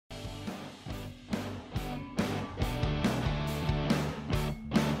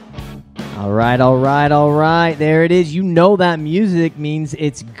All right. There it is. You know that music means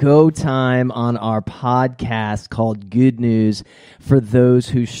it's go time on our podcast called Good News for Those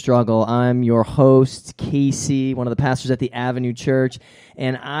Who Struggle. I'm your host, Casey, one of the pastors at the Avenue Church,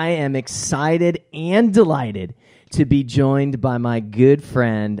 and I am excited and delighted to be joined by my good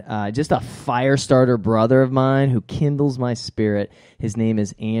friend, just a fire starter brother of mine who kindles my spirit. His name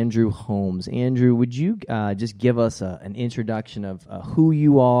is Andrew Holmes. Andrew, would you just give us an introduction of who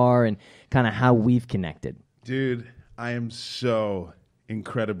you are and kind of how we've connected? Dude, I am so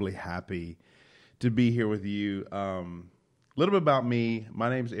incredibly happy to be here with you. A little bit about me. My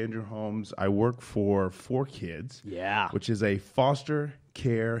name is Andrew Holmes. I work for 4Kids, which is a foster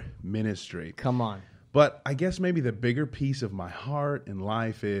care ministry. Come on. But I guess maybe the bigger piece of my heart and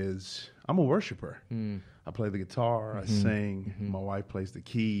life is I'm a worshiper. I play the guitar, I sing, my wife plays the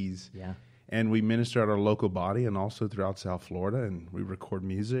keys. Yeah. And we minister at our local body and also throughout South Florida, and we record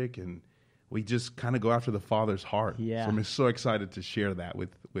music, and we just kind of go after the Father's heart. Yeah. So I'm so excited to share that with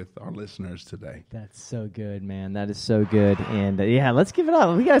our listeners today. That's so good, man. That is so good. And let's give it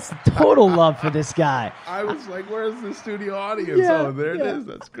up. We got some total love for this guy. I was like, where's the studio audience? Oh, there it is.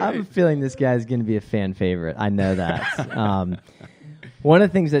 That's great. I have a feeling this guy is going to be a fan favorite. I know that. One of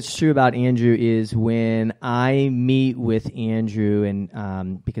the things that's true about Andrew is when I meet with Andrew,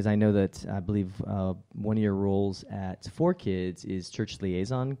 and because I know that I believe one of your roles at 4Kids is church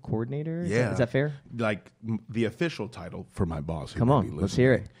liaison coordinator. Yeah. Is that fair? Like the official title for my boss. Come on, let's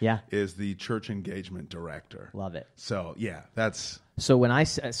hear it. Yeah. Is the church engagement director. Love it. So, yeah, that's... So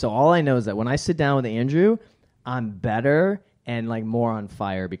all I know is that when I sit down with Andrew, I'm better and like more on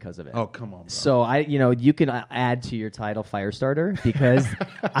fire because of it. Oh, come on, bro. So you can add to your title fire starter because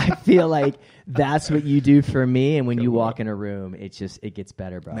I feel like that's what you do for me. And when you walk in a room, it gets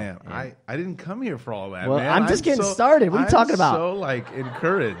better, bro. Man, I didn't come here for all that, well, man. I'm just getting started. What are you talking about? I'm so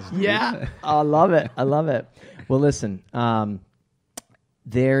encouraged. Yeah. I love it. Well, listen,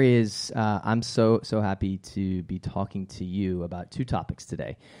 there is, I'm so happy to be talking to you about two topics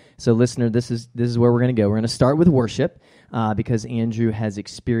today. So listener, this is where we're going to go. We're going to start with worship because Andrew has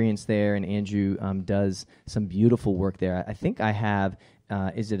experience there, and Andrew does some beautiful work there. I think I have,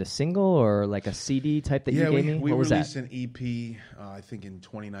 is it a single or like a CD type that you gave me? We what was released that? an EP, I think in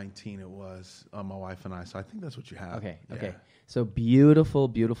 2019 it was, my wife and I. So I think that's what you have. Okay. Yeah. So beautiful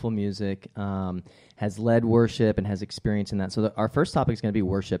music, has led worship and has experience in that. So our first topic is going to be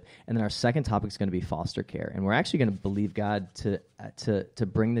worship, and then our second topic is going to be foster care. And we're actually going to believe God to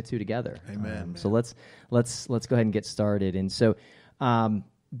bring the two together. Amen. So let's go ahead and get started. And so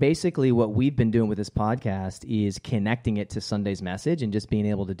basically what we've been doing with this podcast is connecting it to Sunday's message and just being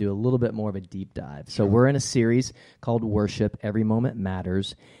able to do a little bit more of a deep dive. So we're in a series called Worship, Every Moment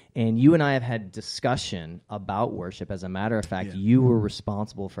Matters. And you and I have had discussion about worship. As a matter of fact, you were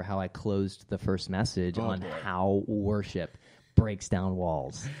responsible for how I closed the first message on how worship breaks down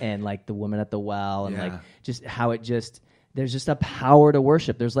walls, and like the woman at the well, and like just how there's just a power to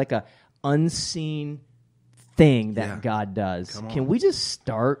worship. There's like a unseen thing that God does. Can we just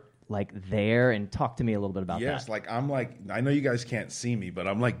start like there and talk to me a little bit about that? Yes, I know you guys can't see me, but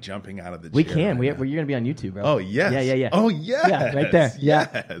I'm like jumping out of the chair. We can. You're going to be on YouTube, bro. Oh, yes. Yeah. Oh, yes. Yeah, right there.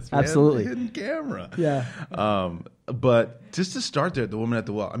 Yeah. Yes, absolutely. Hidden camera. Yeah. But just to start there, the woman at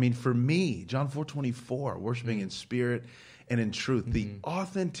the well, I mean, for me, John 4:24, worshiping in spirit and in truth, the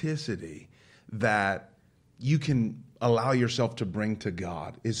authenticity that you can allow yourself to bring to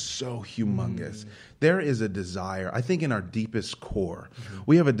God is so humongous. There is a desire, I think in our deepest core,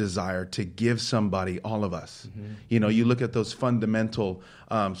 we have a desire to give somebody, all of us. You know, you look at those fundamental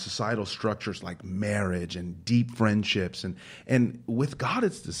societal structures like marriage and deep friendships, and with God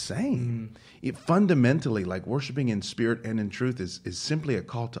it's the same. It fundamentally, like worshiping in spirit and in truth is simply a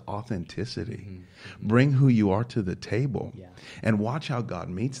call to authenticity. Bring who you are to the table and watch how God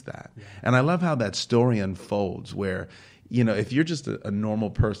meets that. And I love how that story unfolds where, you know, if you're just a normal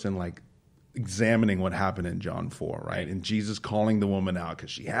person, like examining what happened in John 4, right? And Jesus calling the woman out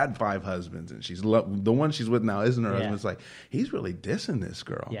because she had 5 husbands, and she's the one she's with now isn't her husband. It's like, he's really dissing this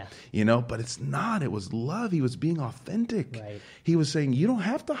girl, you know, but it's not. It was love. He was being authentic. Right. He was saying, you don't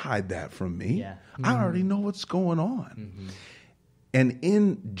have to hide that from me. I already know what's going on. And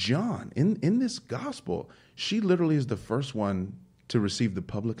in John, in this gospel, she literally is the first one to receive the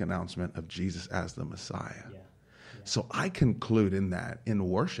public announcement of Jesus as the Messiah. So I conclude in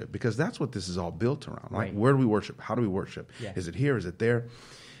worship, because that's what this is all built around. Right? Where do we worship? How do we worship? Is it here? Is it there?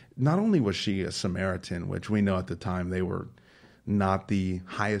 Not only was she a Samaritan, which we know at the time they were not the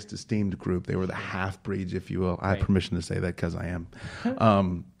highest esteemed group. They were the half-breeds, if you will. I have permission to say that because I am.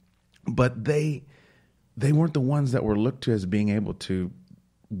 But they weren't the ones that were looked to as being able to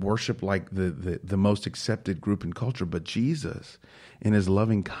worship like the most accepted group in culture. But Jesus, in his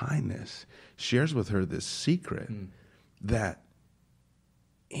loving kindness, shares with her this secret that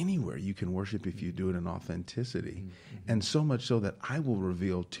anywhere you can worship if you do it in authenticity. And so much so that I will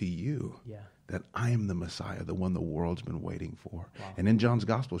reveal to you that I am the Messiah, the one the world's been waiting for. Wow. And in John's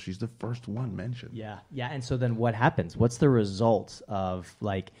gospel, she's the first one mentioned. Yeah. And so then what happens? What's the result of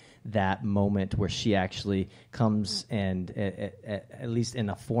like that moment where she actually comes and at least in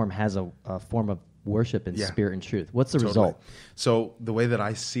a form has a form of worship in spirit and truth? What's the result? So the way that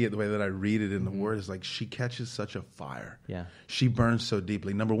I see it, the way that I read it in the Word is like she catches such a fire. Yeah. She burns so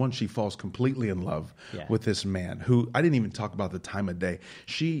deeply. Number one, she falls completely in love with this man who, I didn't even talk about the time of day.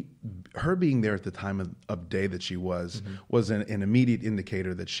 Her being there at the time of day that she was an immediate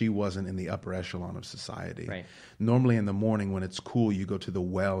indicator that she wasn't in the upper echelon of society. Right. Normally in the morning when it's cool, you go to the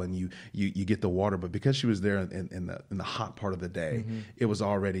well and you get the water. But because she was there in the hot part of the day, it was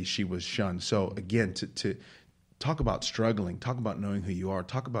already, she was shunned. So again, to talk about struggling, talk about knowing who you are,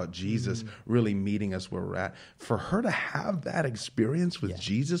 talk about Jesus really meeting us where we're at. For her to have that experience with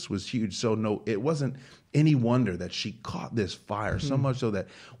Jesus was huge. So no, it wasn't any wonder that she caught this fire, so much so that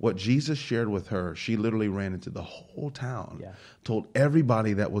what Jesus shared with her, she literally ran into the whole town, told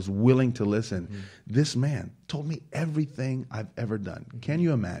everybody that was willing to listen, this man told me everything I've ever done. Can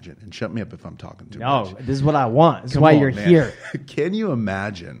you imagine? And shut me up if I'm talking too much. No, this is what I want. This is why you're here. Can you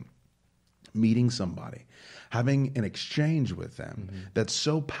imagine meeting somebody, having an exchange with them that's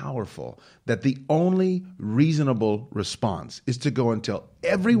so powerful that the only reasonable response is to go and tell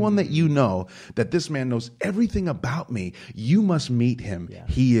everyone that you know that this man knows everything about me. You must meet him.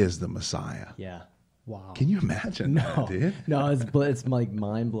 He is the Messiah. Yeah. Wow. Can you imagine that, dude? No, it's like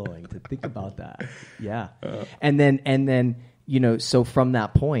mind-blowing to think about that. Yeah. And then, so from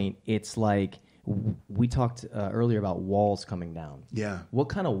that point, it's like, we talked earlier about walls coming down. Yeah. What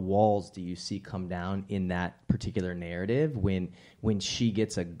kind of walls do you see come down in that particular narrative when she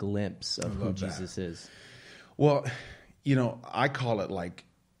gets a glimpse of who Jesus is? Well, I call it like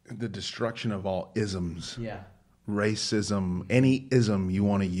the destruction of all isms. Yeah. Racism, any ism you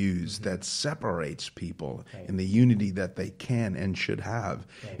want to use that separates people in the unity that they can and should have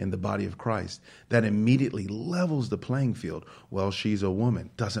in the body of Christ, that immediately levels the playing field. Well, she's a woman.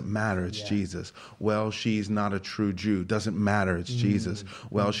 Doesn't matter. It's Jesus. Well, she's not a true Jew. Doesn't matter. It's Jesus.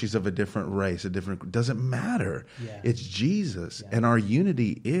 Well, she's of a different race, doesn't matter. It's Jesus. And our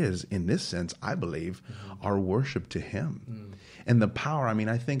unity is, in this sense, I believe, our worship to him. And the power,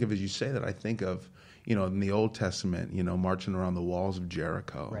 I think of, as you say that, I think of, in the Old Testament, marching around the walls of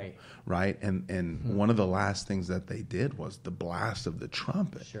Jericho, right? And one of the last things that they did was the blast of the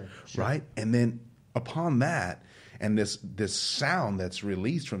trumpet, right? And then upon that, and this sound that's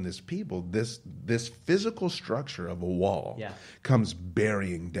released from this people, this physical structure of a wall comes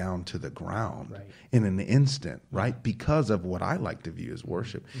burying down to the ground in an instant, right? Because of what I like to view as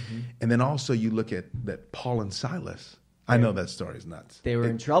worship. And then also you look at that Paul and Silas. I know that story's nuts. They were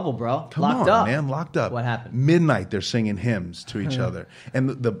in trouble, bro. Locked up, man. Locked up. What happened? Midnight, they're singing hymns to each other. And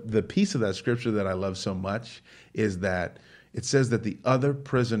the piece of that scripture that I love so much is that it says that the other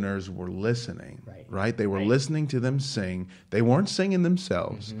prisoners were listening, right? They were listening to them sing. They weren't singing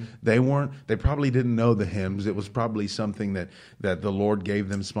themselves. They probably didn't know the hymns. It was probably something that the Lord gave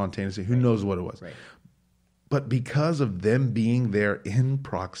them spontaneously. Who knows what it was? Right. But because of them being there in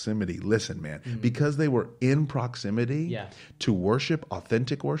proximity, listen, man, because they were in proximity to worship,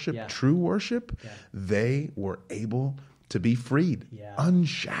 authentic worship, true worship, they were able to be freed,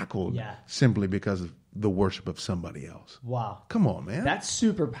 unshackled, simply because of the worship of somebody else. Wow. Come on, man. That's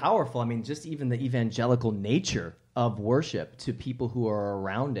super powerful. Just even the evangelical nature of worship to people who are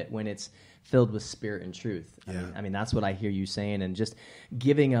around it when it's filled with spirit and truth. I mean, that's what I hear you saying, and just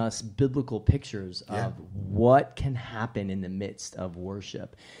giving us biblical pictures of what can happen in the midst of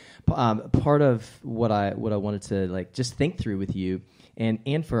worship. Part of what I wanted to just think through with you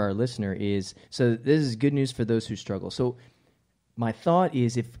and for our listener is, so this is good news for those who struggle. So my thought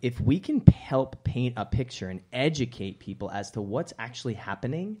is if we can help paint a picture and educate people as to what's actually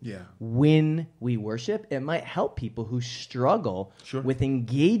happening when we worship, it might help people who struggle with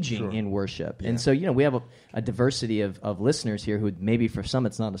engaging in worship. And so, we have a diversity of listeners here who maybe for some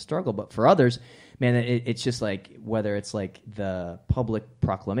it's not a struggle, but for others, man, it's just like, whether it's like the public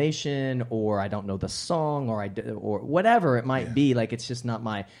proclamation or I don't know the song or whatever it might be, like it's just not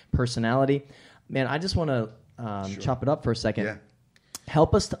my personality. Man, I just want to chop it up for a second. Yeah.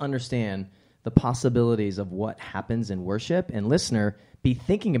 Help us to understand the possibilities of what happens in worship. And listener, be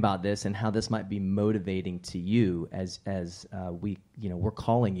thinking about this and how this might be motivating to you as we're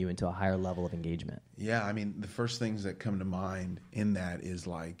calling you into a higher level of engagement. Yeah, I mean, the first things that come to mind in that is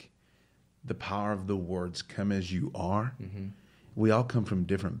like the power of the words, "Come as you are." Mm-hmm. We all come from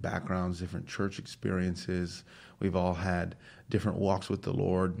different backgrounds, different church experiences. We've all had different walks with the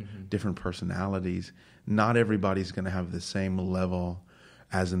Lord, mm-hmm. different personalities. Not everybody's going to have the same level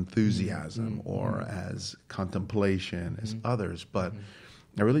as enthusiasm mm-hmm. or as contemplation as mm-hmm. others. But mm-hmm.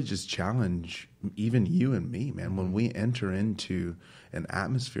 I really just challenge even you and me, man, mm-hmm. when we enter into an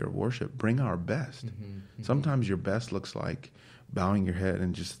atmosphere of worship, bring our best. Mm-hmm. Mm-hmm. Sometimes your best looks like bowing your head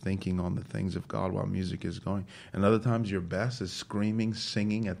and just thinking on the things of God while music is going. And other times your best is screaming,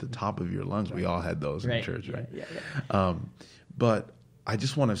 singing at the top of your lungs. Right. We all had those in church, right? Yeah. But I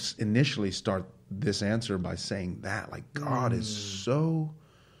just want to initially start this answer by saying that, like, God is so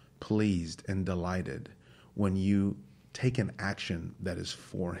pleased and delighted when you take an action that is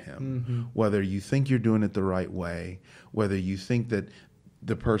for Him. Mm-hmm. Whether you think you're doing it the right way, whether you think that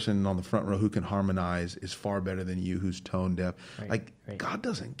the person on the front row who can harmonize is far better than you who's tone deaf. Right. God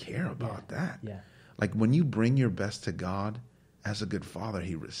doesn't care about that. Yeah. Like when you bring your best to God, as a good father,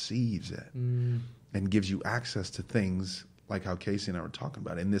 He receives it and gives you access to things like how Casey and I were talking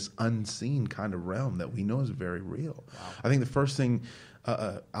about in this unseen kind of realm that we know is very real. Wow. I think the first thing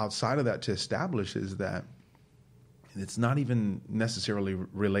outside of that to establish is that it's not even necessarily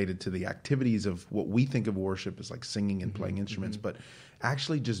related to the activities of what we think of worship as like singing and playing instruments, but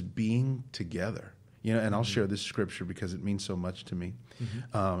actually just being together. You know, and I'll share this scripture because it means so much to me.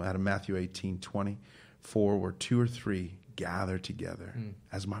 Out of Matthew 18:20, "For where 2 or 3 gather together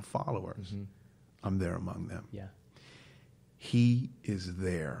as my followers, I'm there among them." Yeah. He is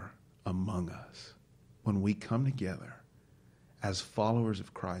there among us when we come together as followers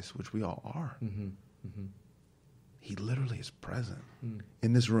of Christ, which we all are. He literally is present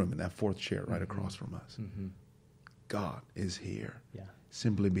in this room, in that fourth chair right across from us. God is here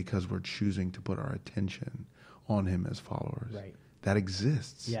simply because we're choosing to put our attention on Him as followers. Right. That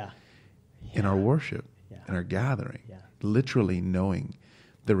exists in our worship, in our gathering, literally knowing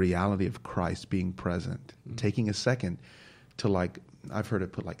the reality of Christ being present, taking a second to, like, I've heard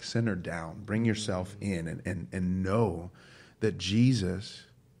it put like center down, bring yourself in and know that Jesus,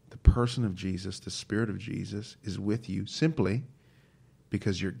 the person of Jesus, the Spirit of Jesus is with you simply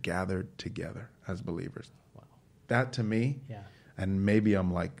because you're gathered together as believers. Wow. That to me, and maybe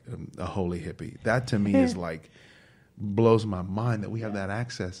I'm like a holy hippie, that to me is like blows my mind that we have that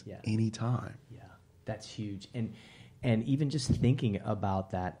access anytime. Yeah, that's huge. And even just thinking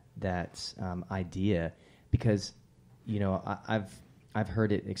about that idea, because, you know, I've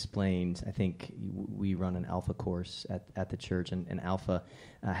heard it explained. I think we run an Alpha course at the church, and Alpha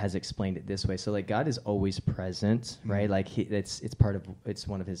has explained it this way. So, like, God is always present, right? Like, it's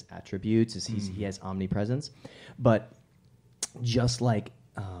one of His attributes is He has omnipresence. But just like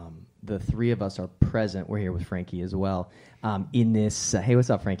the three of us are present, we're here with Frankie as well in this. Hey, what's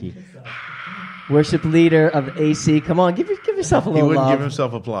up, Frankie? Worship leader of AC. Come on, give yourself a little love. He wouldn't give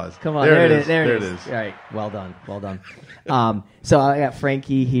himself applause. Come on, there it is. There it is. All right, well done. So I got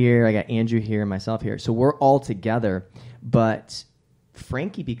Frankie here, I got Andrew here, and myself here. So we're all together, but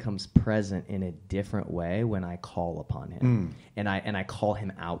Frankie becomes present in a different way when I call upon him, and I call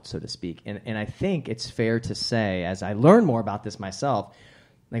him out, so to speak. And I think it's fair to say, as I learn more about this myself,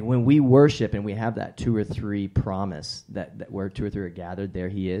 like when we worship and we have that 2 or 3 promise that where 2 or 3 are gathered, there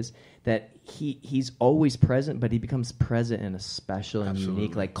He is. That he's always present, but He becomes present in a special and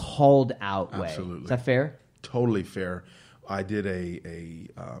unique, like called out way. Is that fair? Totally fair. I did a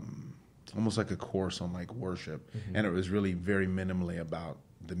almost like a course on like worship, and it was really very minimally about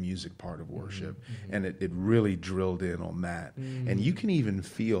the music part of worship, and it really drilled in on that. And you can even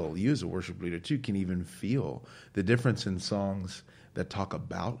feel, you as a worship leader too, can even feel the difference in songs that talk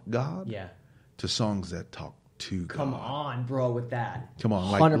about God to songs that talk to God. Come on, bro, with that. Come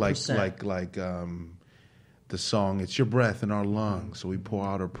on, 100%. like the song, "It's Your Breath in Our Lungs," so we pour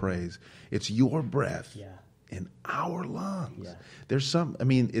out our praise. It's your breath in our lungs. Yeah. There's some, I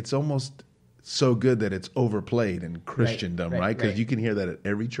mean, it's almost so good that it's overplayed in Christendom, right? Because you can hear that at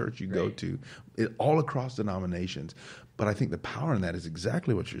every church you go to, all across denominations. But I think the power in that is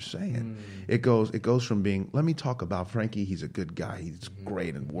exactly what you're saying. It goes from being, let me talk about Frankie, he's a good guy, he's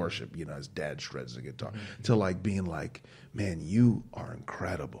great in worship, you know, his dad shreds the guitar, to like being like, man, you are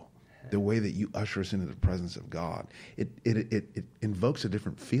incredible. The way that you usher us into the presence of God, it invokes a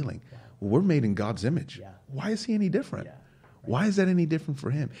different feeling. Well, we're made in God's image. Why is He any different? Why is that any different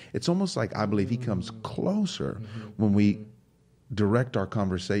for Him? It's almost like I believe He comes closer when we direct our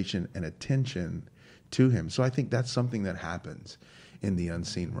conversation and attention to Him. So I think that's something that happens in the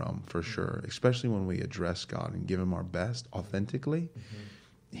unseen realm, for sure. Especially when we address God and give him our best authentically,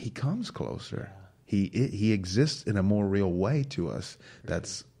 he comes closer. He exists in a more real way to us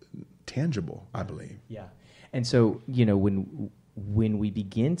that's tangible, I believe. Yeah. And so, when we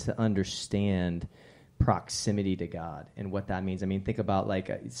begin to understand proximity to God and what that means, I mean, think about like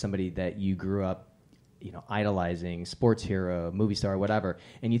somebody that you grew up, idolizing, sports hero, movie star, whatever,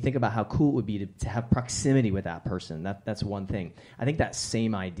 and you think about how cool it would be to have proximity with that person. That's one thing. I think that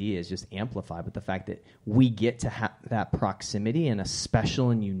same idea is just amplified with the fact that we get to have that proximity in a special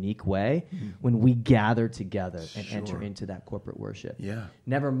and unique way when we gather together and enter into that corporate worship. Yeah.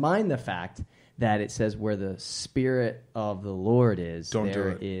 Never mind the fact that it says where the Spirit of the Lord is,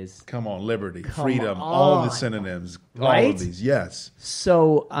 there is... Come on, liberty, freedom, all the synonyms, right? All of these, yes.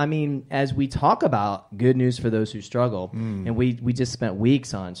 So, I mean, as we talk about good news for those who struggle, and we just spent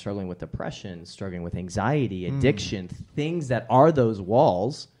weeks on struggling with depression, struggling with anxiety, addiction, things that are those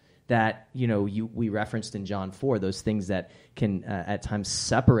walls that, we referenced in John 4, those things that can at times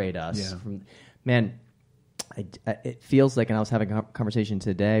separate us from... Man, it feels like, and I was having a conversation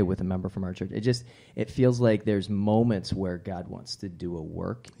today with a member from our church, it feels like there's moments where God wants to do a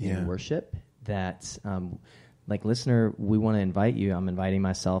work in worship that, like, listener, we want to invite you. I'm inviting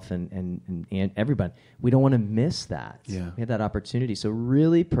myself and everybody. We don't want to miss that. Yeah. We have that opportunity. So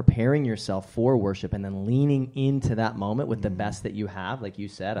really preparing yourself for worship and then leaning into that moment with the best that you have, like you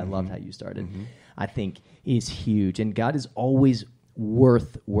said, I loved how you started, I think is huge. And God is always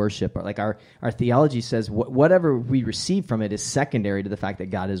worth worship. Like our theology says, whatever we receive from it is secondary to the fact that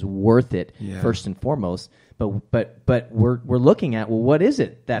God is worth it first and foremost. But we're looking at, well, what is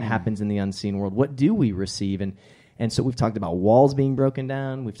it that happens in the unseen world? What do we receive? And so we've talked about walls being broken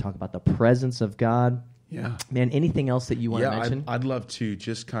down. We've talked about the presence of God. Yeah, man. Anything else that you want to mention? I'd love to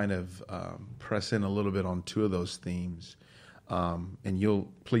just kind of press in a little bit on two of those themes. And you'll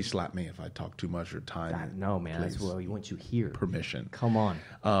please slap me if I talk too much or time. No, man. That's what we want you here. Permission. Come on.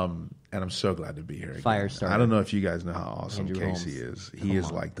 And I'm so glad to be here again. Fire starter. I don't know if you guys know how awesome Andrew Casey Holmes. is. He is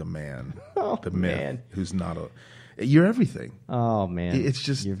like the man, the myth, man. who's not a... You're everything. Oh, man. It's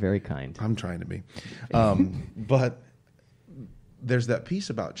just... You're very kind. I'm trying to be. But there's that piece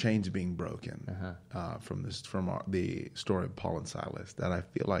about chains being broken from the story of Paul and Silas that I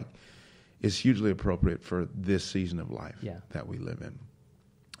feel like is hugely appropriate for this season of life that we live in.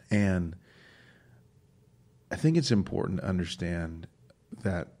 And I think it's important to understand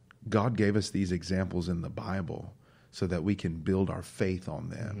that God gave us these examples in the Bible so that we can build our faith on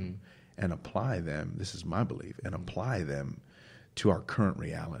them and apply them, this is my belief, and apply them to our current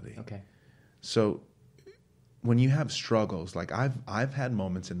reality. Okay. So when you have struggles, like I've had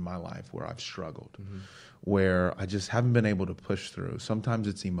moments in my life where I've struggled, where I just haven't been able to push through. Sometimes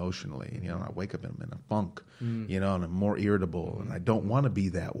it's emotionally, and I wake up and I'm in a funk, and I'm more irritable, and I don't want to be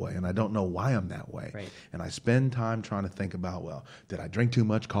that way, and I don't know why I'm that way. Right. And I spend time trying to think about, well, did I drink too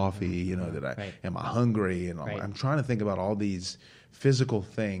much coffee? Am I hungry? And I'm trying to think about all these physical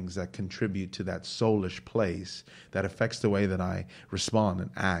things that contribute to that soulish place that affects the way that I respond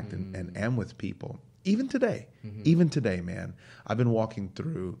and act and am with people. Even today, man, I've been walking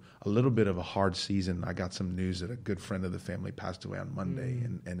through a little bit of a hard season. I got some news that a good friend of the family passed away on Monday,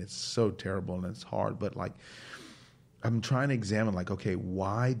 and it's so terrible and it's hard. But like, I'm trying to examine, like, okay,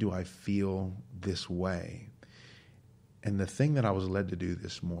 why do I feel this way? And the thing that I was led to do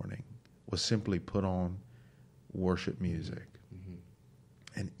this morning was simply put on worship music.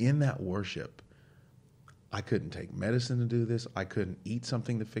 And in that worship, I couldn't take medicine to do this. I couldn't eat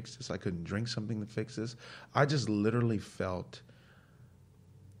something to fix this. I couldn't drink something to fix this. I just literally felt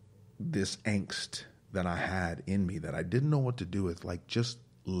this angst that I had in me that I didn't know what to do with, like, just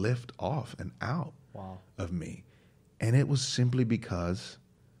lift off and out of me. And it was simply because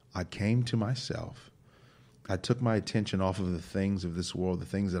I came to myself. I took my attention off of the things of this world, the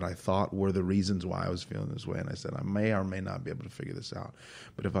things that I thought were the reasons why I was feeling this way. And I said, I may or may not be able to figure this out.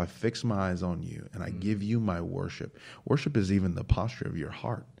 But if I fix my eyes on you and I give you my worship, worship is even the posture of your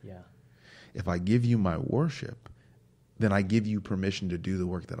heart. Yeah. If I give you my worship, then I give you permission to do the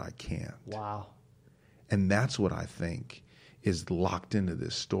work that I can't. Wow. And that's what I think is locked into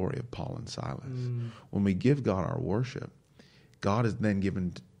this story of Paul and Silas. When we give God our worship, God is then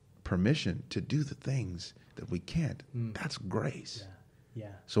given permission to do the things that we can't. That's grace.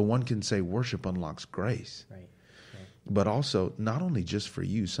 Yeah. So one can say worship unlocks grace. Right. But also, not only just for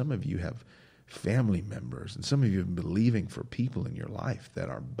you, some of you have family members, and some of you have been believing for people in your life that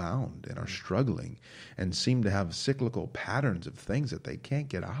are bound and are struggling and seem to have cyclical patterns of things that they can't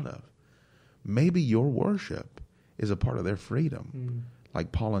get out of. Maybe your worship is a part of their freedom,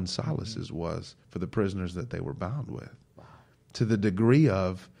 like Paul and Silas's was for the prisoners that they were bound with. Wow. to the degree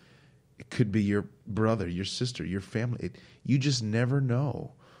of it could be your brother, your sister, your family. You just never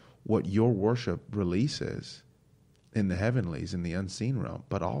know what your worship releases in the heavenlies, in the unseen realm,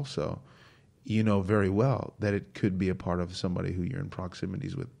 but also you know very well that it could be a part of somebody who you're in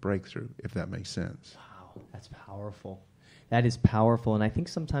proximities with breakthrough, if that makes sense. Wow, that's powerful. That is powerful. And I think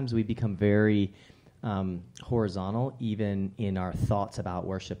sometimes we become very horizontal, even in our thoughts about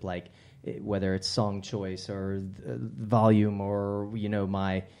worship, like whether it's song choice or volume or, you know,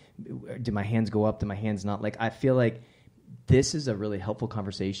 do my hands go up, do my hands not? Like, I feel like this is a really helpful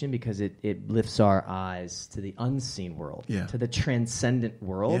conversation because it lifts our eyes to the unseen world, to the transcendent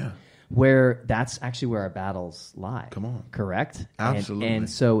world, where that's actually where our battles lie. Come on. Correct? Absolutely. And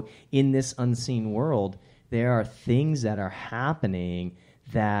so in this unseen world, there are things that are happening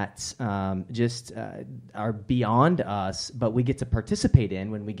that just are beyond us, but we get to participate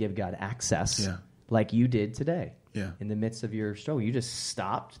in when we give God access, like you did today. In the midst of your struggle, you just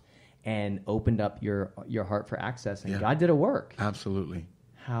stopped and opened up your heart for access, and God did a work. Absolutely.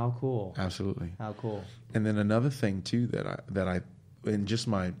 How cool. Absolutely. How cool. And then another thing too that I in just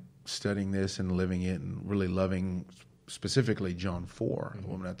my studying this and living it and really loving specifically John 4, the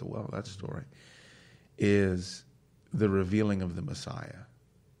woman at the well, that story, is the revealing of the Messiah,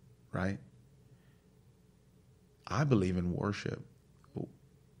 right? I believe in worship.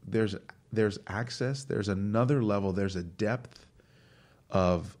 There's access, there's another level, there's a depth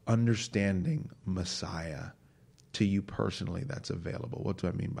of understanding Messiah to you personally that's available. What do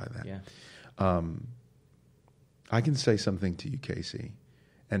I mean by that? I can say something to you, Casey,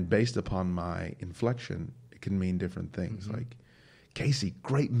 and based upon my inflection, it can mean different things. Like, Casey,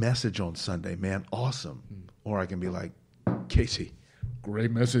 great message on Sunday, man, awesome. Or I can be like, Casey,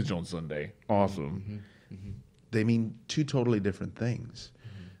 great message on Sunday, awesome. They mean two totally different things.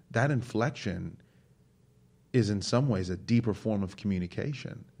 That inflection is in some ways a deeper form of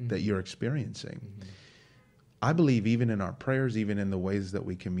communication that you're experiencing. I believe even in our prayers, even in the ways that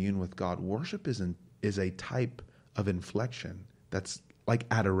we commune with God, worship is a type of inflection that's like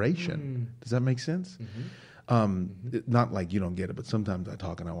adoration. Does that make sense? Not like you don't get it, but sometimes I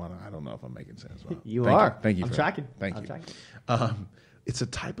talk and I don't know if I'm making sense. Well, you are. Thank you. I'm tracking. Thank I'm you. tracking. It's a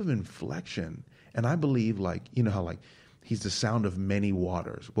type of inflection. And I believe, like, you know how like he's the sound of many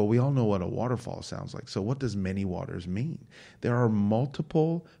waters. Well, we all know what a waterfall sounds like. So what does many waters mean? There are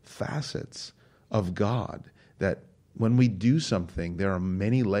multiple facets of God that when we do something, there are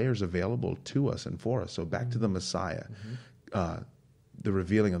many layers available to us and for us. So back to the Messiah, the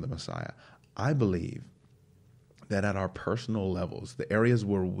revealing of the Messiah. I believe that at our personal levels, the areas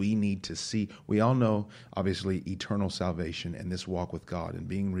where we need to see, we all know, obviously, eternal salvation and this walk with God and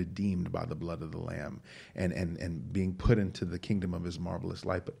being redeemed by the blood of the Lamb and being put into the kingdom of his marvelous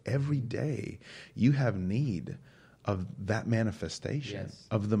light. But every day you have need of that manifestation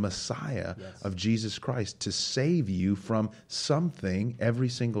of the Messiah, of Jesus Christ, to save you from something every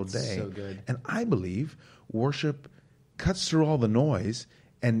single day. So good. And I believe worship cuts through all the noise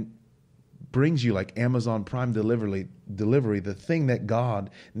and brings you, like Amazon Prime delivery, the thing that God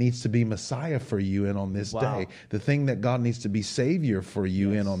needs to be Messiah for you in on this day, the thing that God needs to be Savior for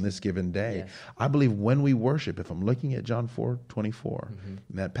you in on this given day. I believe when we worship, if I'm looking at John 4:24,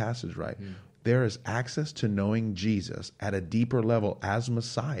 that passage, right, there is access to knowing Jesus at a deeper level as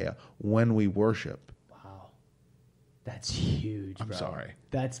Messiah when we worship. Wow. That's huge, bro. I'm sorry.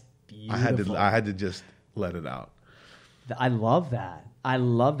 That's beautiful. I had to just let it out. I love that. I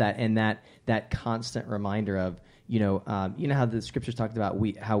love that, and that constant reminder of, you know how the scriptures talked about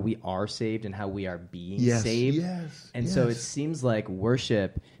how we are saved and how we are being saved. And so it seems like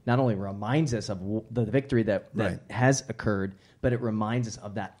worship not only reminds us of the victory that has occurred, but it reminds us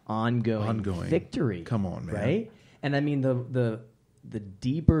of that ongoing victory. Come on, man. Right? And I mean, the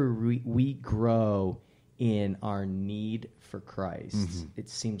deeper we grow in our need for Christ, it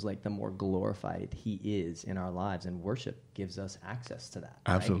seems like the more glorified he is in our lives, and worship gives us access to that.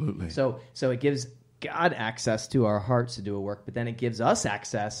 Right? Absolutely. So it gives God access to our hearts to do a work, but then it gives us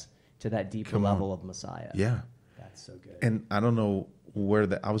access to that deeper level of Messiah. Yeah. That's so good. And I don't know where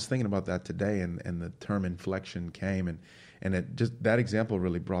I was thinking about that today, and the term inflection came, and it just, that example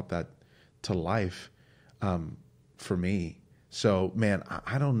really brought that to life for me. So, man,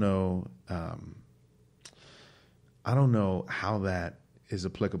 I don't know. I don't know how that is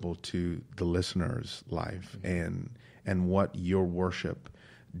applicable to the listener's life and what your worship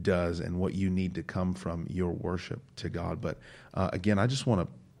does and what you need to come from your worship to God. But again, I just want to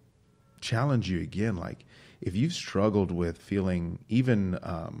challenge you again. Like, if you've struggled with feeling even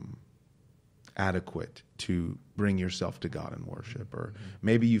adequate to bring yourself to God in worship. Or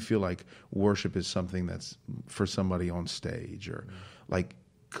maybe you feel like worship is something that's for somebody on stage, or like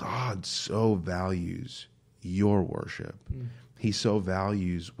God so values your worship. He so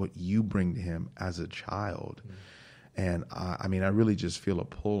values what you bring to him as a child. And I mean, I really just feel a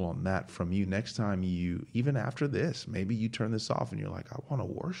pull on that from you. Next time you, even after this, maybe you turn this off and you're like, I want to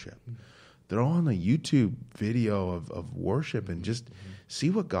worship. Throw on a YouTube video of worship and just see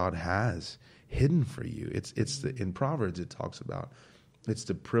what God has hidden for you. In Proverbs it talks about it's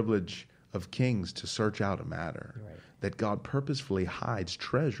the privilege of kings to search out a matter, Right. that God purposefully hides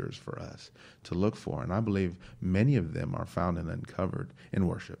treasures for us to look for. And I believe many of them are found and uncovered in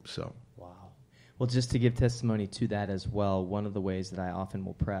worship. So. Wow. Well, just to give testimony to that as well, one of the ways that I often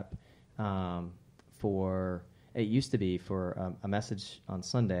will prep for, it used to be for a message on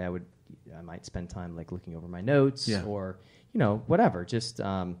Sunday, I might spend time like looking over my notes or, whatever, just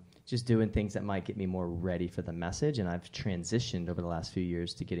doing things that might get me more ready for the message. And I've transitioned over the last few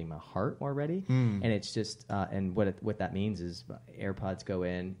years to getting my heart more ready. And it's just, and what that means is AirPods go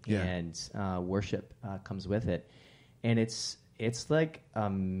in and worship comes with it. And it's like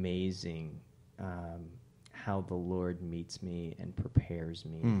amazing how the Lord meets me and prepares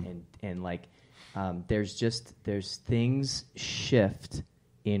me. And like, there's things shift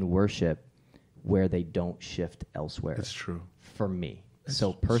in worship where they don't shift elsewhere. That's true. For me.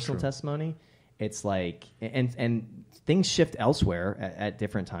 So personal testimony, it's like, and things shift elsewhere at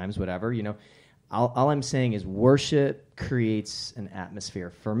different times, whatever, all I'm saying is worship creates an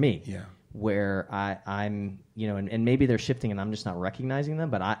atmosphere for me where I'm, and maybe they're shifting and I'm just not recognizing them,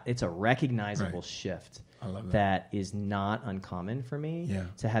 but it's a recognizable shift. I love that is not uncommon for me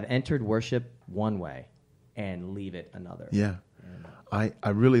to have entered worship one way and leave it another. Yeah. I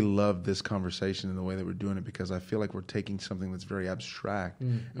really love this conversation and the way that we're doing it, because I feel like we're taking something that's very abstract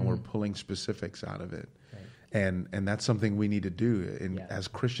and we're pulling specifics out of it. Right. And that's something we need to do as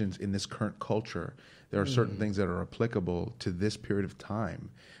Christians in this current culture. There are certain things that are applicable to this period of time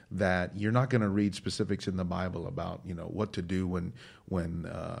that you're not going to read specifics in the Bible about, what to do when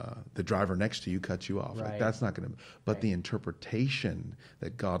the driver next to you cuts you off. Right. Like that's not going to. But the interpretation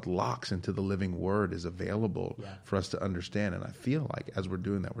that God locks into the living Word is available for us to understand. And I feel like as we're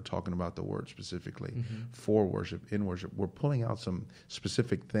doing that, we're talking about the Word specifically for worship, in worship. We're pulling out some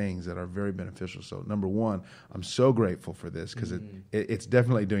specific things that are very beneficial. So number one, I'm so grateful for this because it's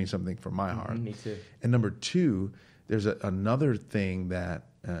definitely doing something for my heart. Me too. And number two, there's another thing that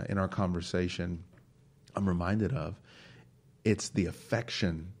in our conversation I'm reminded of. It's the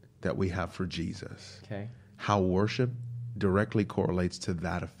affection that we have for Jesus. Okay. How worship directly correlates to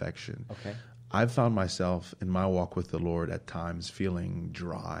that affection. Okay. I've found myself in my walk with the Lord at times feeling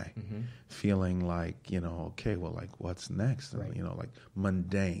dry, feeling like, okay, well, like what's next? Right. Like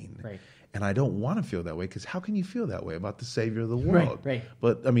mundane. Right. And I don't want to feel that way, because how can you feel that way about the Savior of the world? Right.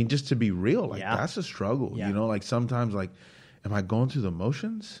 But I mean, just to be real, like that's a struggle. Yeah. Like sometimes, like, am I going through the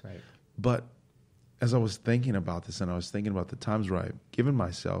motions? Right. But as I was thinking about this, and I was thinking about the times where I've given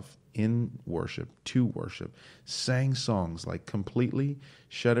myself in worship, to worship, sang songs, like completely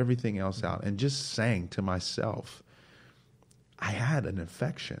shut everything else out and just sang to myself, I had an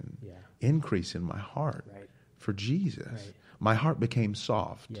affection increase in my heart for Jesus. Right. My heart became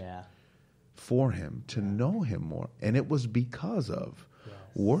soft for him, to know him more. And it was because of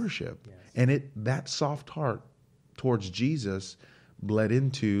worship. Yes. And that soft heart towards Jesus bled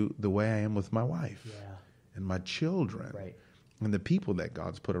into the way I am with my wife and my children and the people that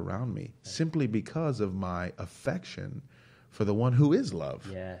God's put around me, simply because of my affection for the one who is love.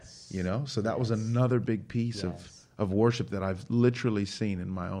 Yes. So that was another big piece of worship that I've literally seen in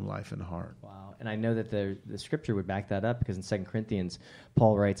my own life and heart. Wow. And I know that the scripture would back that up, because in 2 Corinthians,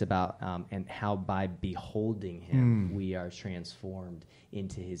 Paul writes about and how by beholding him we are transformed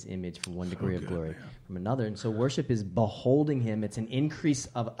into his image from one degree of glory from another. And so worship is beholding him. It's an increase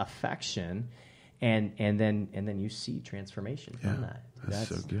of affection, and then you see transformation from that. That's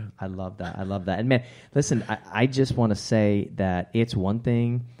so good. I love that. And man, listen, I just want to say that it's one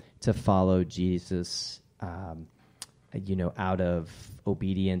thing to follow Jesus out of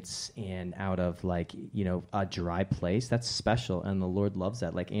obedience and out of a dry place. That's special, and the Lord loves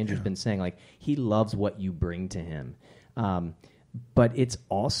that. Like Andrew's been saying, like he loves what you bring to him. But it's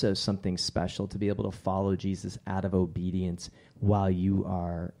also something special to be able to follow Jesus out of obedience while you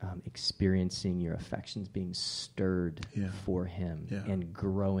are experiencing your affections being stirred for him and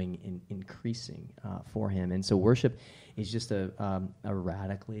growing and increasing for him. And so worship is just a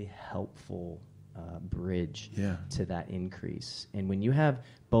radically helpful bridge to that increase. And when you have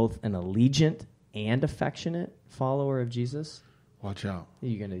both an allegiant and affectionate follower of Jesus, Watch out.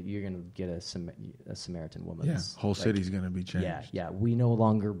 You're gonna get a Samaritan woman. Yeah, whole city's going to be changed. Yeah. We no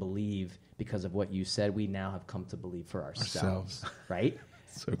longer believe because of what you said. We now have come to believe for ourselves. Right?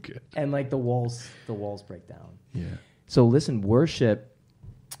 So good. And like the walls break down. Yeah. So listen, worship,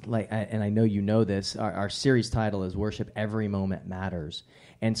 and I know you know this. Our series title is "Worship Every Moment Matters,"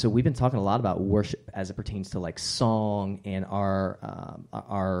 and so we've been talking a lot about worship as it pertains to like song and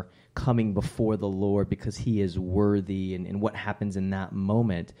our coming before the Lord because He is worthy, and what happens in that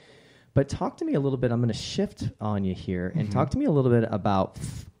moment. But talk to me a little bit. I'm going to shift on you here, and talk to me a little bit about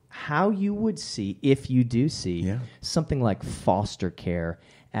how you would see, if you do see, something like foster care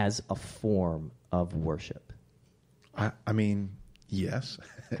as a form of worship. I mean, yes,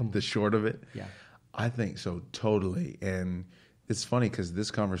 the short of it. Yeah. I think so, totally. And it's funny because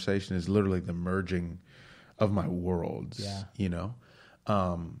this conversation is literally the merging of my worlds, you know?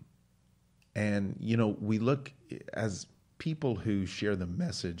 And, you know, we look as people who share the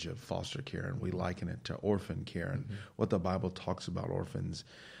message of foster care, and we liken it to orphan care and what the Bible talks about orphans.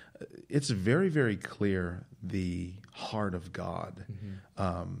 It's very, very clear the heart of God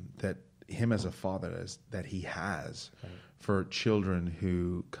that Him as a father that He has for children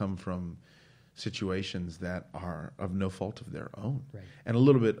who come from situations that are of no fault of their own. Right. And a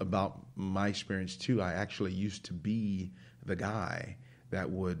little bit about my experience too. I actually used to be the guy that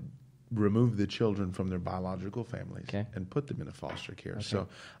would remove the children from their biological families and put them in a foster care. Okay. So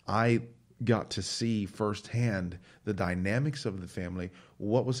I got to see firsthand the dynamics of the family,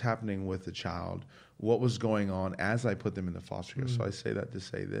 what was happening with the child, what was going on as I put them in the foster care. So I say that to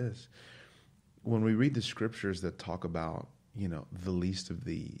say this. When we read the scriptures that talk about, you know, the least of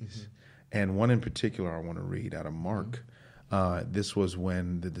these, and one in particular I want to read out of Mark. This was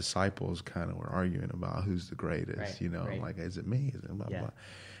when the disciples kind of were arguing about who's the greatest, you know, like, is it me? Is it blah, blah, blah.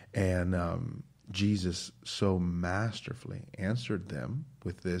 And Jesus so masterfully answered them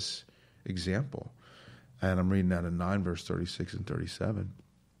with this example. And I'm reading out of 9, verse 36 and 37.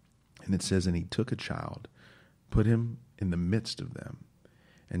 And it says, and He took a child, put him in the midst of them,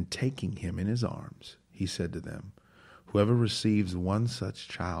 and taking him in His arms, He said to them, whoever receives one such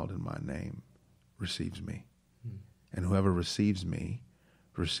child in my name receives me. And whoever receives me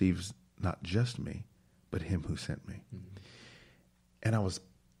receives not just me, but Him who sent me. And I was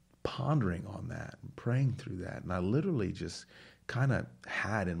pondering on that and praying through that. And I literally just kind of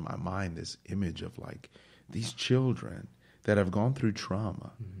had in my mind this image of like these children that have gone through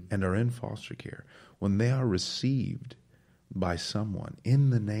trauma and are in foster care. When they are received by someone in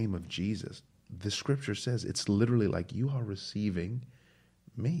the name of Jesus, the scripture says it's literally like you are receiving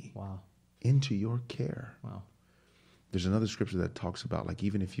me into your care. Wow. There's another scripture that talks about like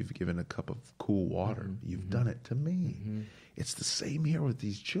even if you've given a cup of cool water, you've done it to me. It's the same here with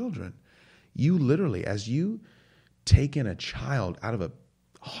these children. You literally, as you take in a child out of a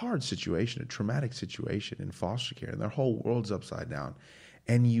hard situation, a traumatic situation in foster care, and their whole world's upside down,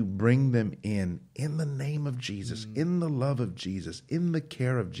 and you bring them in the name of Jesus, in the love of Jesus, in the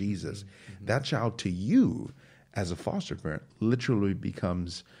care of Jesus, that child to you as a foster parent literally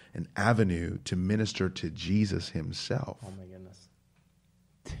becomes an avenue to minister to Jesus Himself. Oh my goodness.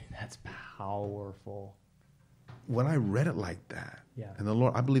 Dude, that's powerful. When I read it like that, and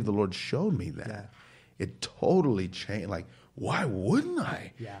I believe the Lord showed me that, it totally changed. Like, why wouldn't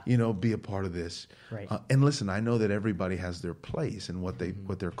I, be a part of this? Right. And listen, I know that everybody has their place and what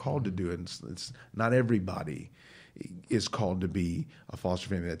they're called to do, and it's not everybody is called to be a foster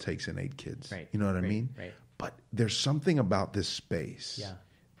family that takes in 8 kids. Right. You know what I mean? Right. But there's something about this space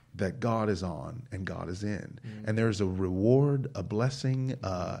that God is on and God is in. And there's a reward, a blessing,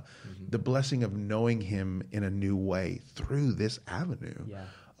 the blessing of knowing Him in a new way through this avenue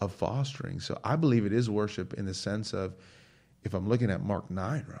of fostering. So I believe it is worship in the sense of, if I'm looking at Mark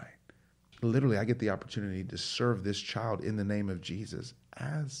 9, right, literally I get the opportunity to serve this child in the name of Jesus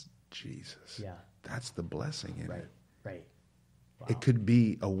as Jesus. Yeah. That's the blessing in it. Right. Wow. It could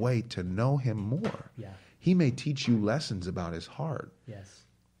be a way to know Him more. Yeah. He may teach you lessons about His heart. Yes.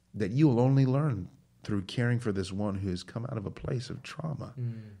 That you will only learn through caring for this one who has come out of a place of trauma.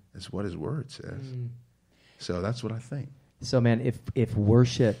 That's what His word says. So that's what I think. So, man, if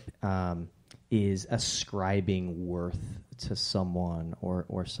worship is ascribing worth to someone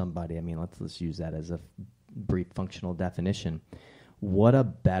or somebody, I mean, let's use that as a brief functional definition. What a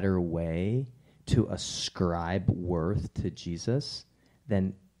better way to ascribe worth to Jesus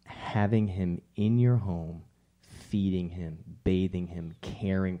than having Him in your home, feeding Him, bathing Him,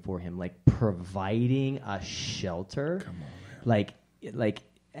 caring for Him, like providing a shelter. Come on, man. Like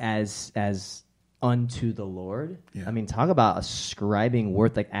as unto the Lord. Yeah. I mean, talk about ascribing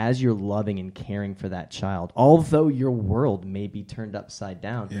worth, like as you're loving and caring for that child, although your world may be turned upside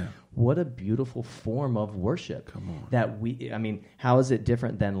down. Yeah. What a beautiful form of worship. Come on. That I mean, how is it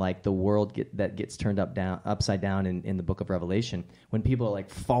different than like the world that gets turned upside down in the book of Revelation, when people are like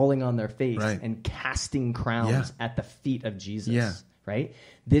falling on their face Right. and casting crowns Yeah. at the feet of Jesus, Yeah. right?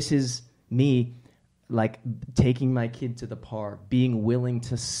 This is me like taking my kid to the park, being willing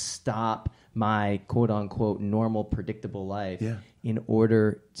to stop my quote unquote normal predictable life Yeah. in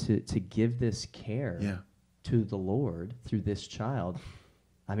order to give this care Yeah. to the Lord through this child.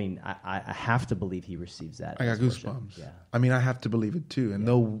 I mean, I have to believe he receives that. I got as worship. goosebumps. Yeah. I mean, I have to believe it too. And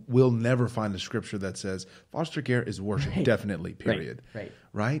though we'll never find a scripture that says foster care is worship, Right. definitely, period. Right.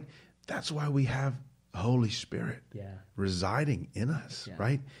 Right? That's why we have Holy Spirit Yeah. residing in us, Yeah.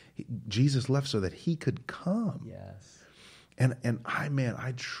 right? Jesus left so that he could come. Yes. And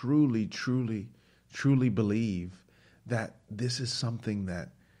I truly, truly, truly believe that this is something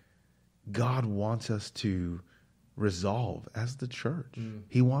that God wants us to resolve as the church.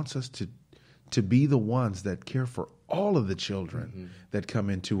 He wants us to be the ones that care for all of the children that come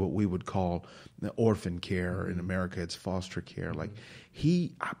into what we would call the orphan care. In America, it's foster care. Like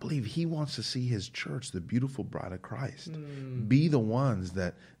I believe he wants to see his church, the beautiful bride of Christ, be the ones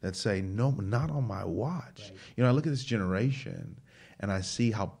that say, no, not on my watch. Right. You know, I look at this generation and I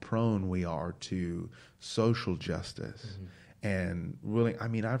see how prone we are to social justice. And really, I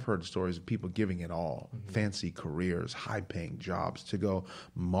mean, I've heard stories of people giving it all, fancy careers, high-paying jobs, to go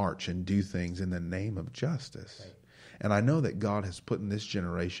march and do things in the name of justice. Right. And I know that God has put in this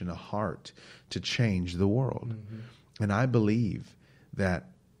generation a heart to change the world. And I believe that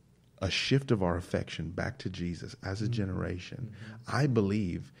a shift of our affection back to Jesus as a generation, I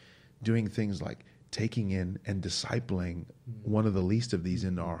believe doing things like taking in and discipling one of the least of these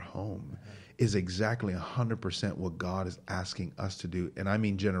into our home is exactly 100% what God is asking us to do. And I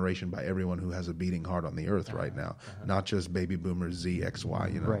mean generation by everyone who has a beating heart on the earth right now, not just baby boomers, Z, X,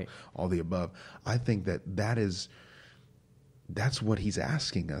 Y, Right. all the above. I think that's what he's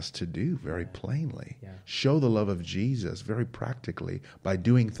asking us to do very plainly. Yeah. Show the love of Jesus very practically by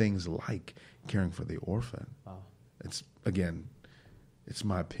doing things like caring for the orphan. Wow. It's, again, it's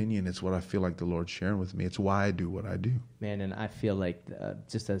my opinion. It's what I feel like the Lord's sharing with me. It's why I do what I do. Man, and I feel like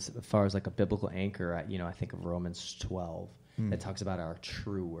just as far as like a biblical anchor, I think of Romans 12 that talks about our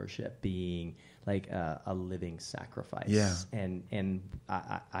true worship being like a living sacrifice. Yeah. And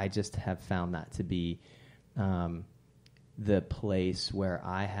I just have found that to be the place where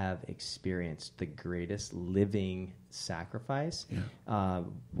I have experienced the greatest living sacrifice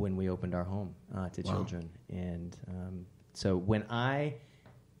when we opened our home to children. And so when I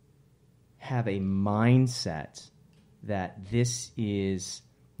have a mindset that this is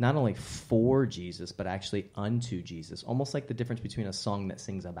not only for Jesus, but actually unto Jesus, almost like the difference between a song that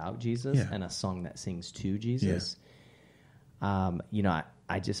sings about Jesus and a song that sings to Jesus.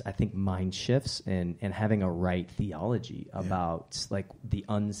 I think mind shifts and having a right theology about like the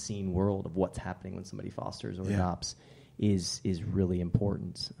unseen world of what's happening when somebody fosters or adopts is really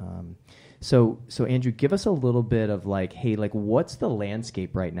important. So Andrew, give us a little bit of like, hey, like what's the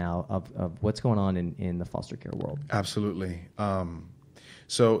landscape right now of what's going on in the foster care world? Absolutely.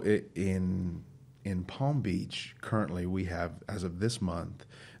 So in Palm Beach, currently we have, as of this month,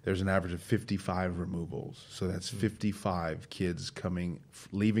 there's an average of 55 removals. So that's 55 kids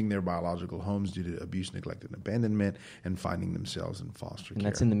leaving their biological homes due to abuse, neglect, and abandonment, and finding themselves in foster care. And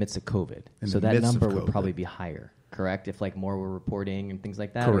that's in the midst of COVID. So that number would probably be higher, correct? If like more were reporting and things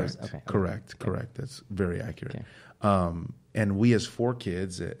like that? Correct. Okay. Correct. That's very accurate. Okay. And we as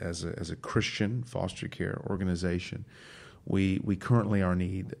 4Kids, as a Christian foster care organization, we currently are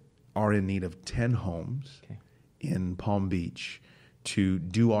in need of 10 homes in Palm Beach to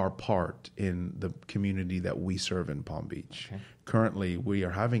do our part in the community that we serve in Palm Beach. Okay. Currently, we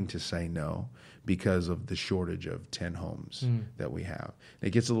are having to say no because of the shortage of 10 homes that we have.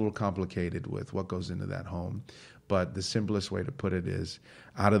 It gets a little complicated with what goes into that home, but the simplest way to put it is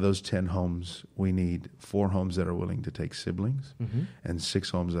out of those 10 homes, we need 4 homes that are willing to take siblings and 6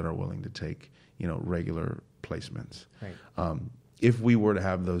 homes that are willing to take, regular placements. Right. If we were to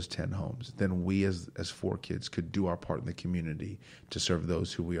have those 10 homes, then we as 4Kids could do our part in the community to serve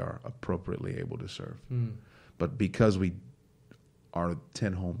those who we are appropriately able to serve. But because we are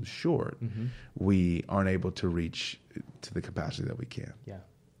 10 homes short, we aren't able to reach to the capacity that we can. Yeah.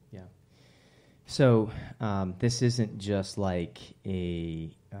 So this isn't just like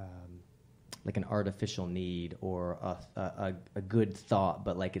an artificial need or a good thought,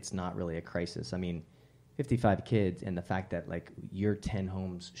 but like it's not really a crisis. I mean, 55 kids, and the fact that like you're 10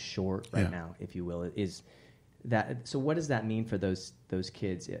 homes short right Yeah. now, if you will, is that. So what does that mean for those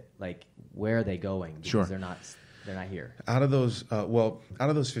kids? Like, where are they going? Because Sure. they're not here. Out of those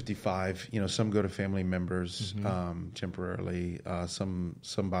 55, some go to family members temporarily. Some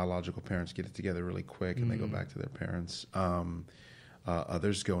biological parents get it together really quick and they go back to their parents.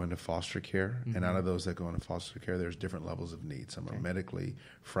 Others go into foster care, and out of those that go into foster care, there's different levels of need. Some are medically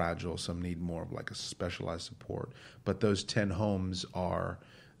fragile, some need more of like a specialized support. But those 10 homes are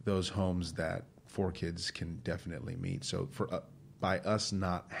those homes that 4 kids can definitely meet. So by us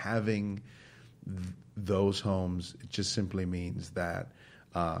not having those homes, it just simply means that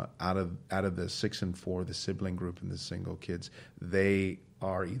out of the 6 and 4, the sibling group and the single kids, they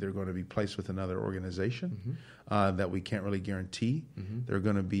are either going to be placed with another organization that we can't really guarantee. They're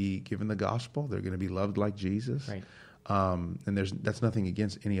going to be given the gospel. They're going to be loved like Jesus. Right. And that's nothing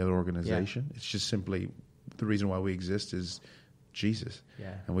against any other organization. Yeah. It's just simply the reason why we exist is Jesus.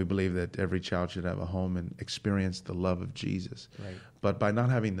 Yeah. And we believe that every child should have a home and experience the love of Jesus. Right. But by not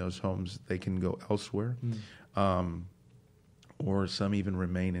having those homes, they can go elsewhere. Or some even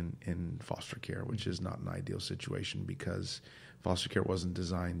remain in foster care, which is not an ideal situation because foster care wasn't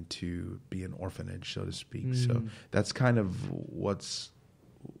designed to be an orphanage, so to speak. So that's kind of what's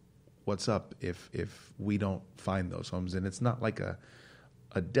up if we don't find those homes. And it's not like a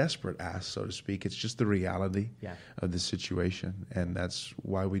desperate ask, so to speak. It's just the reality of the situation, and that's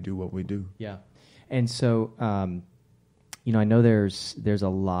why we do what we do. Yeah. And so, I know there's a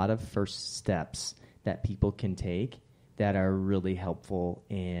lot of first steps that people can take that are really helpful,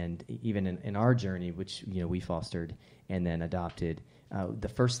 and even in our journey, which we fostered and then adopted, the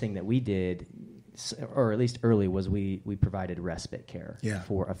first thing that we did, or at least early, was we provided respite care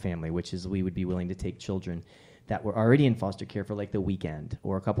for a family, which is we would be willing to take children that were already in foster care for like the weekend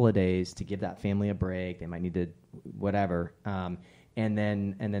or a couple of days to give that family a break. They might need to whatever, and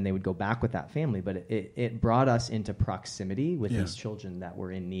then they would go back with that family. But it brought us into proximity with these children that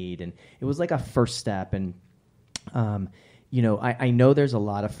were in need, and it was like a first step. And I know there's a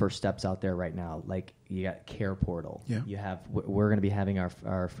lot of first steps out there right now. Like you got Care Portal. Yeah. You have. We're going to be having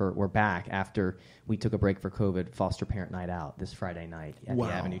we're back after we took a break for COVID. Foster Parent Night Out this Friday night at the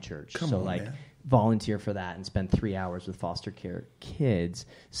Avenue Church. Come on, man. Volunteer for that and spend 3 hours with foster care kids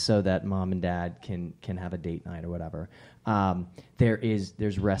so that mom and dad can have a date night or whatever.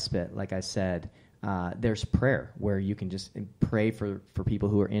 There's respite, like I said. There's prayer where you can just pray for people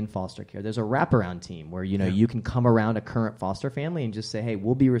who are in foster care. There's a wraparound team where you can come around a current foster family and just say, hey,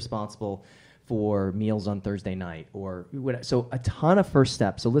 we'll be responsible for meals on Thursday night or whatever. So a ton of first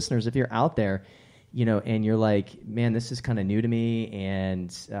steps. So listeners, if you're out there, and you're like, man, this is kind of new to me,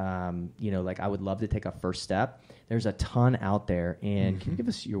 and like I would love to take a first step. There's a ton out there, and can you give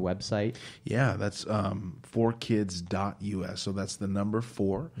us your website? Yeah, that's 4kids.us. So that's the number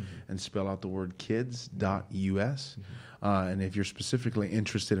 4, and spell out the word kids.us. And if you're specifically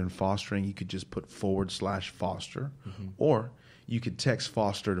interested in fostering, you could just put /foster, or you could text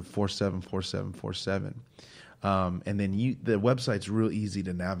foster to 474747. And then the website's real easy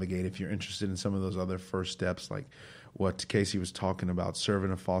to navigate if you're interested in some of those other first steps, like what Casey was talking about, serving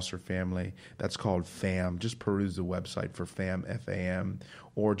a foster family. That's called FAM. Just peruse the website for FAM, F-A-M,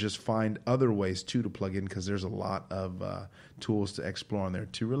 or just find other ways, too, to plug in, because there's a lot of tools to explore on there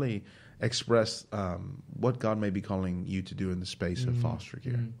to really express what God may be calling you to do in the space of foster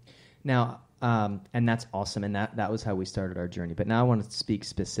care. Now, and that's awesome, and that was how we started our journey. But now I want to speak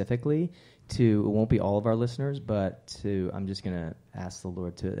specifically to, it won't be all of our listeners, but I'm just going to ask the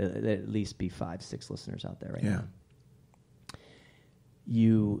Lord to at least be 5-6 listeners out there right now.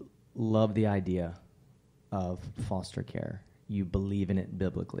 You love the idea of foster care. You believe in it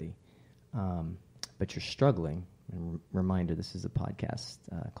biblically, but you're struggling. And reminder, this is a podcast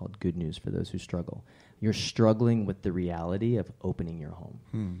called Good News for Those Who Struggle. You're struggling with the reality of opening your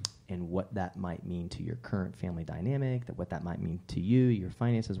home and what that might mean to your current family dynamic, what that might mean to you, your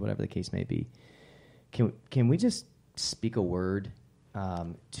finances, whatever the case may be. Can we just speak a word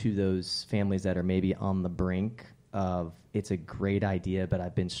to those families that are maybe on the brink of, it's a great idea, but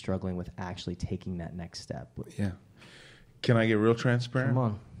I've been struggling with actually taking that next step? Yeah. Can I get real transparent? Come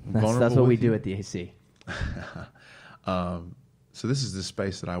on. That's what we do at the AC. So this is the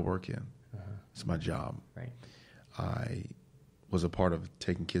space that I work in. It's my job. Right. I was a part of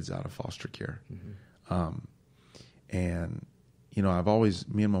taking kids out of foster care. And,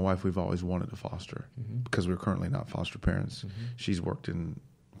 me and my wife, we've always wanted to foster because we're currently not foster parents. She's worked in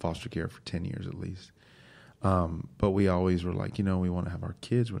foster care for 10 years at least. But we always were like, we want to have our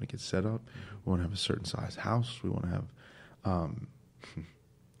kids, we want to get set up, we want to have a certain size house, we want to have,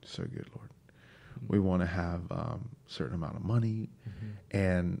 so good, Lord. We We want to have a certain amount of money.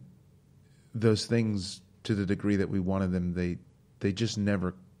 And those things, to the degree that we wanted them, they've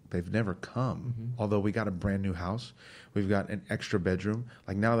never come. Although we got a brand new house, we've got an extra bedroom.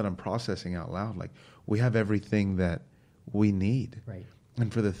 Like, now that I'm processing out loud, like, we have everything that we need. Right.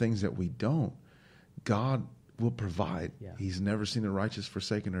 And for the things that we don't, God will provide. Yeah. He's never seen the righteous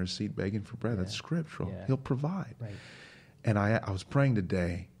forsaken or his seed begging for bread. That's scriptural. Yeah. He'll provide. Right. And I was praying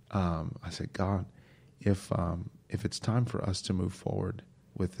today. I said, God, if it's time for us to move forward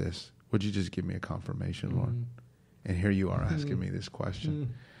with this, would you just give me a confirmation, Lord? And here you are asking me this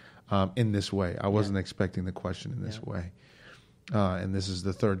question in this way. I wasn't expecting the question in this way. And this is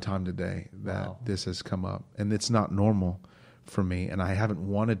the third time today that this has come up. And it's not normal for me. And I haven't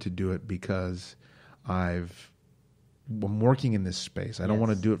wanted to do it because I'm working in this space. I don't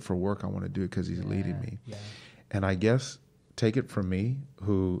want to do it for work. I want to do it because he's leading me. Yeah. And I guess, take it from me,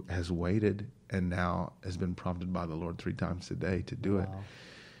 who has waited and now has been prompted by the Lord 3 times today to do it.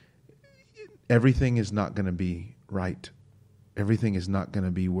 Everything is not going to be right. Everything is not going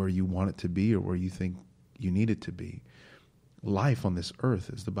to be where you want it to be or where you think you need it to be. Life on this earth,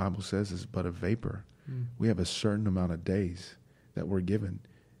 as the Bible says, is but a vapor. We have a certain amount of days that we're given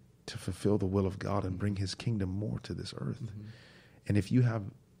to fulfill the will of God and bring his kingdom more to this earth. And if you have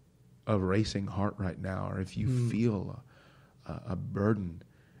a racing heart right now, or if you feel a burden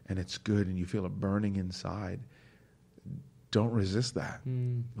and it's good and you feel a burning inside, don't resist that.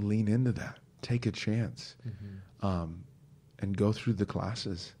 Lean into that. Take a chance and go through the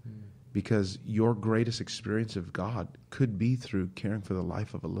classes, because your greatest experience of God could be through caring for the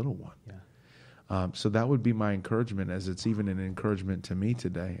life of a little one. So that would be my encouragement, as it's even an encouragement to me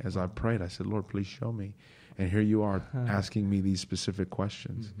today. As I prayed, I said, Lord, please show me. And here you are asking me these specific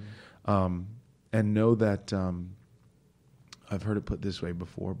questions. And know that I've heard it put this way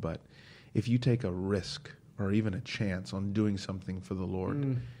before, but if you take a risk or even a chance on doing something for the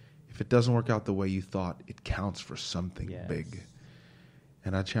Lord, if it doesn't work out the way you thought, it counts for something big.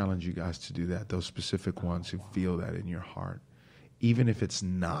 And I challenge you guys to do that, those specific ones who feel that in your heart. Even if it's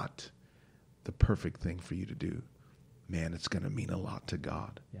not the perfect thing for you to do, man, it's going to mean a lot to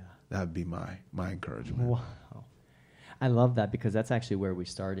God. That would be my encouragement. Wow. I love that, because that's actually where we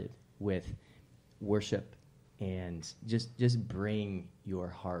started with worship, and just bring your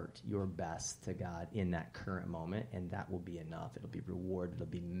heart, your best to God in that current moment, and that will be enough. It'll be rewarded, it'll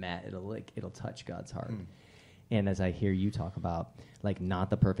be met, it'll touch God's heart. And as I hear you talk about, like, not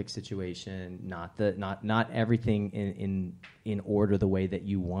the perfect situation, not everything in order the way that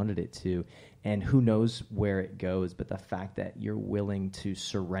you wanted it to, and who knows where it goes, but the fact that you're willing to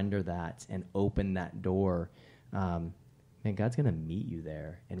surrender that and open that door, man, God's going to meet you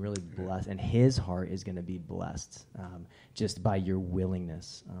there and really bless, and his heart is going to be blessed just by your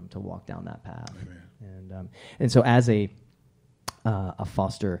willingness to walk down that path. And so as a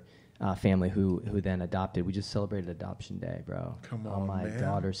foster family who then adopted. We just celebrated Adoption Day, bro. Come on, my man.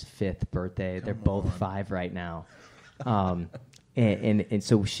 daughter's 5th birthday. They're both 5 right now. And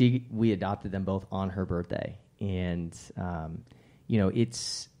so we adopted them both on her birthday. And,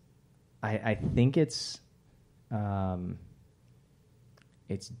 I think it's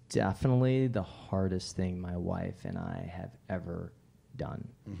definitely the hardest thing my wife and I have ever done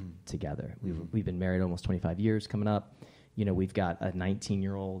together. We've been married almost 25 years coming up. We've got a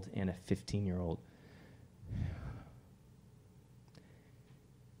 19-year-old and a 15-year-old.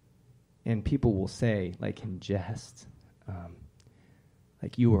 And people will say, like, in jest,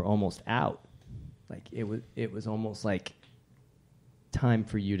 like, you were almost out. Like, it was almost like time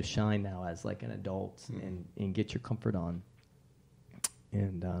for you to shine now as, like, an adult and get your comfort on.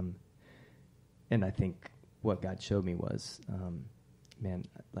 And I think what God showed me was, man,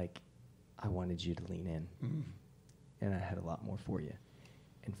 like, I wanted you to lean in. And I had a lot more for you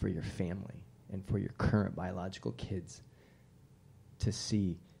and for your family and for your current biological kids to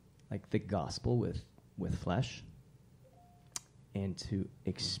see, like, the gospel with flesh, and to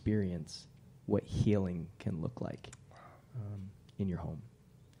experience what healing can look like in your home.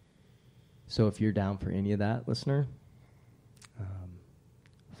 So if you're down for any of that, listener,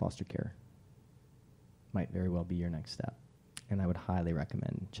 foster care might very well be your next step. And I would highly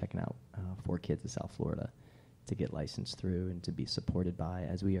recommend checking out 4Kids of South Florida to get licensed through and to be supported by,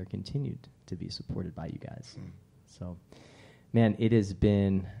 as we are continued to be supported by you guys. So, man, it has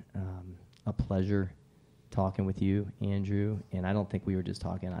been a pleasure talking with you, Andrew. And I don't think we were just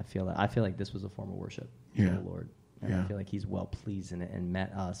talking. I feel like this was a form of worship to the Lord. And I feel like he's well pleased in it and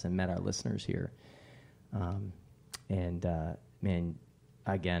met us and met our listeners here. Man,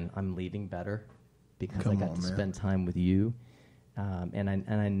 again, I'm leaving better because I got to spend time with you. And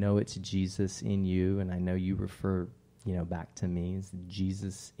I know it's Jesus in you, and I know you refer, back to me as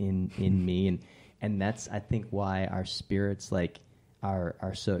Jesus in me, and that's, I think, why our spirits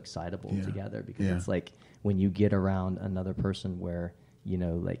are so excitable together, because it's like when you get around another person where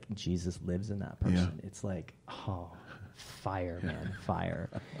Jesus lives in that person, it's like, oh, fire, man, fire.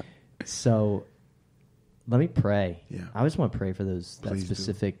 So let me pray. Yeah. I just want to pray for that Please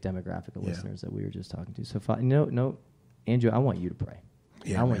specific demographic of listeners that we were just talking to. So, no, Andrew, I want you to pray.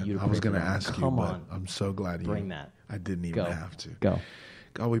 Yeah, I want you to pray. I was going to for them. ask you, Come but on. I'm so glad Bring that. I didn't even have to. Go.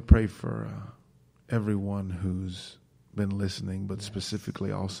 God, we pray for everyone who's been listening, but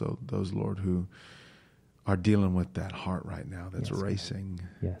specifically also those, Lord, who are dealing with that heart right now that's racing.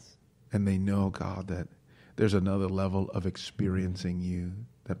 God. Yes. And they know, God, that there's another level of experiencing you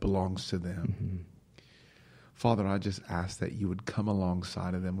that belongs to them. Mm-hmm. Father, I just ask that you would come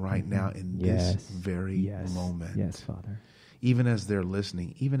alongside of them right now in this very moment. Yes, Father. Even as they're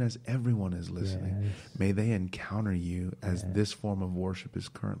listening, even as everyone is listening, Yes. may they encounter you as this form of worship is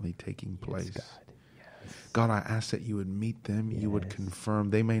currently taking place. Yes, God. Yes. God, I ask that you would meet them. You would Yes. confirm.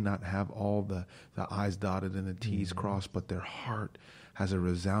 They may not have all the I's dotted and the T's crossed, but their heart has a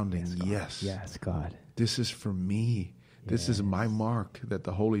resounding yes. Yes, God. This is for me. This is my mark that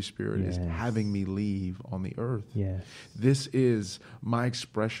the Holy Spirit is Yes. having me leave on the earth. Yes. This is my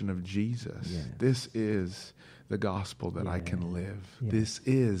expression of Jesus. Yes. This is the gospel that I can live. Yes. This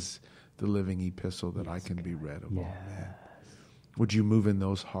is the living epistle that I can be read of all Yes. men. Would you move in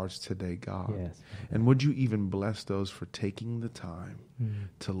those hearts today, God? Yes. And would you even bless those for taking the time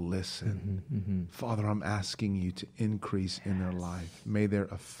to listen? Mm-hmm. Father, I'm asking you to increase in their life. May their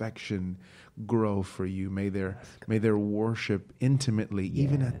affection grow for you. May their worship intimately,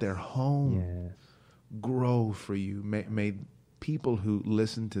 even at their home, grow for you. May people who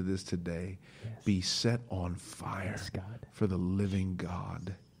listen to this today be set on fire for the living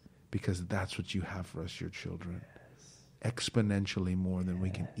God, because that's what you have for us, your children. Exponentially more than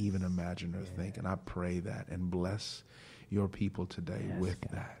we can even imagine or think. And I pray that and bless your people today with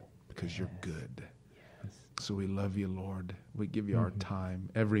that, because you're good. So we love you, Lord. We give you our time,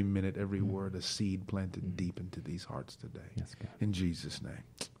 every minute, every word, a seed planted deep into these hearts today. Yes, God. In Jesus' name,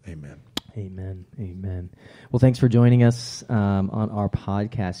 amen. Amen. Amen. Well, thanks for joining us on our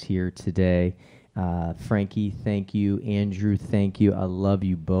podcast here today. Frankie, thank you. Andrew, thank you. I love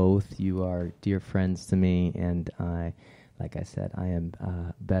you both. You are dear friends to me, and like I said, I am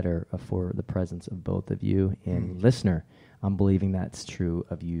better for the presence of both of you. And listener, I'm believing that's true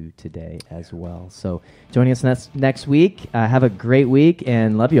of you today as well. So joining us next week. Have a great week,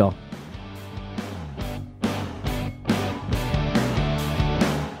 and love you all.